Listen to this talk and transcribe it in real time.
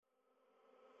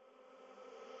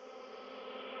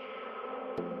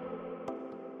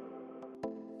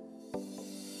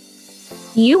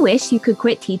Do you wish you could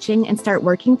quit teaching and start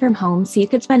working from home so you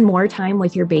could spend more time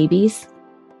with your babies?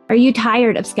 Are you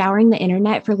tired of scouring the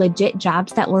internet for legit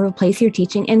jobs that will replace your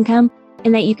teaching income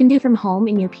and that you can do from home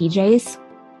in your PJs?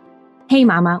 Hey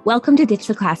mama, welcome to Ditch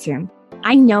the Classroom.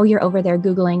 I know you're over there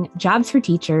Googling jobs for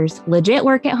teachers, legit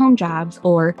work at home jobs,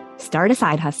 or start a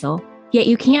side hustle, yet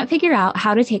you can't figure out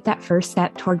how to take that first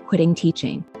step toward quitting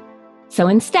teaching. So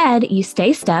instead, you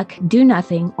stay stuck, do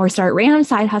nothing, or start random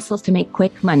side hustles to make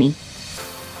quick money.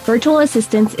 Virtual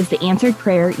assistance is the answered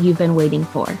prayer you've been waiting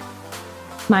for.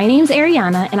 My name's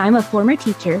Ariana, and I'm a former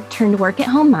teacher turned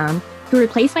work-at-home mom who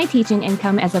replaced my teaching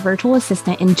income as a virtual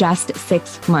assistant in just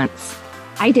 6 months.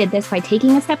 I did this by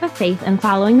taking a step of faith and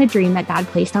following the dream that God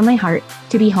placed on my heart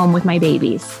to be home with my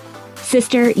babies.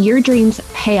 Sister, your dreams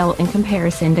pale in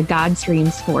comparison to God's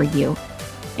dreams for you.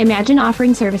 Imagine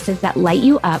offering services that light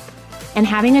you up and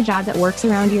having a job that works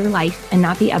around your life and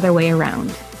not the other way around.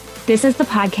 This is the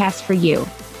podcast for you.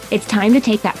 It's time to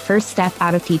take that first step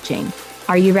out of teaching.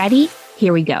 Are you ready?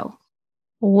 Here we go.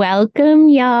 Welcome,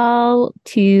 y'all,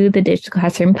 to the Ditch the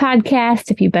Classroom podcast.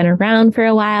 If you've been around for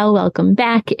a while, welcome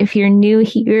back. If you're new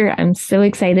here, I'm so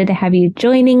excited to have you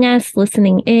joining us,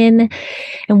 listening in.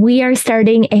 And we are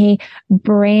starting a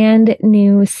brand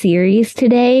new series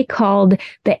today called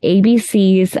The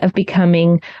ABCs of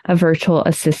Becoming a Virtual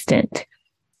Assistant.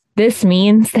 This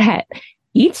means that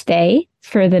each day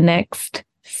for the next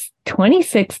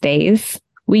 26 days,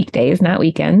 weekdays, not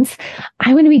weekends,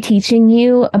 I'm going to be teaching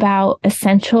you about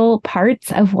essential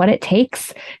parts of what it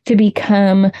takes to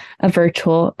become a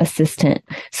virtual assistant.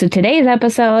 So today's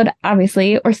episode,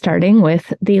 obviously, we're starting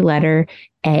with the letter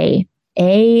A.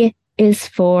 A is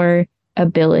for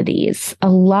abilities. A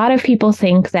lot of people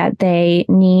think that they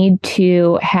need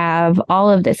to have all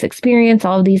of this experience,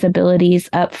 all of these abilities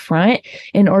up front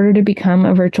in order to become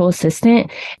a virtual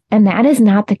assistant. And that is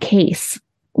not the case.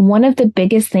 One of the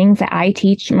biggest things that I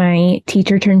teach my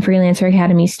Teacher Turned Freelancer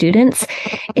Academy students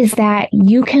is that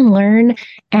you can learn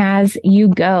as you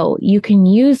go. You can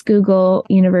use Google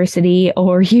University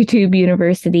or YouTube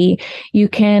University. You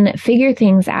can figure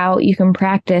things out. You can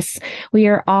practice. We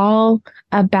are all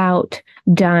about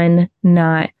done,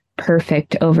 not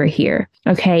perfect over here.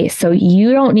 Okay, so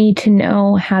you don't need to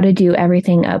know how to do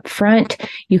everything up front.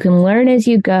 You can learn as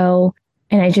you go.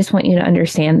 And I just want you to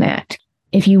understand that.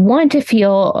 If you want to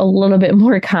feel a little bit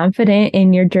more confident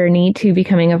in your journey to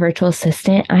becoming a virtual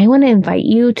assistant, I want to invite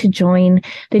you to join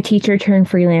the Teacher Turned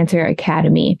Freelancer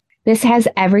Academy. This has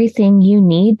everything you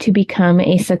need to become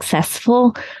a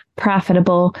successful,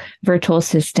 profitable virtual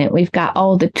assistant. We've got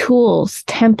all the tools,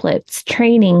 templates,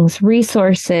 trainings,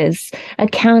 resources,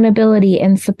 accountability,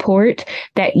 and support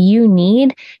that you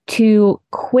need to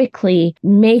quickly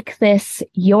make this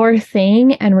your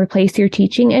thing and replace your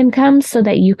teaching income so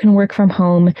that you can work from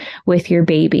home with your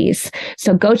babies.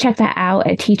 So go check that out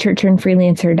at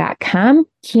teacherturnedfreelancer.com.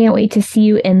 Can't wait to see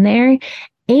you in there.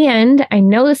 And I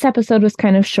know this episode was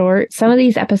kind of short. Some of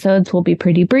these episodes will be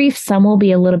pretty brief. Some will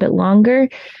be a little bit longer.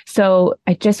 So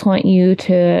I just want you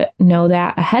to know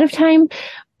that ahead of time.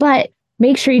 But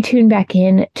make sure you tune back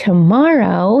in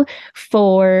tomorrow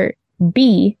for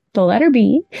B, the letter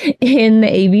B, in the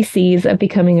ABCs of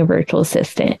becoming a virtual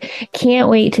assistant. Can't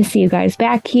wait to see you guys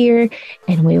back here,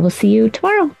 and we will see you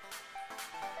tomorrow.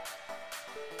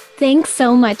 Thanks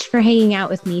so much for hanging out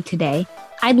with me today.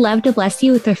 I'd love to bless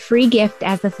you with a free gift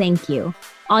as a thank you.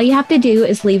 All you have to do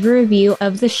is leave a review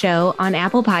of the show on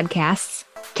Apple Podcasts,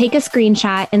 take a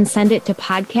screenshot, and send it to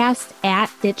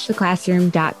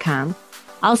podcast@ditchtheclassroom.com.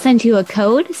 I'll send you a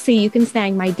code so you can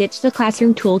snag my Ditch the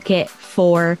Classroom toolkit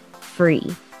for free.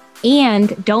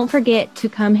 And don't forget to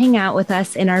come hang out with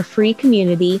us in our free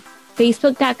community,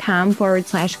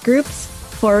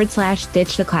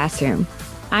 facebook.com/groups/Ditch the Classroom.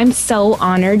 I'm so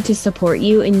honored to support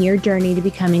you in your journey to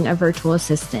becoming a virtual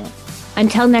assistant.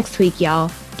 Until next week, y'all,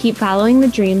 keep following the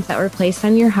dreams that were placed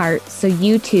on your heart so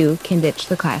you too can ditch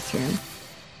the classroom.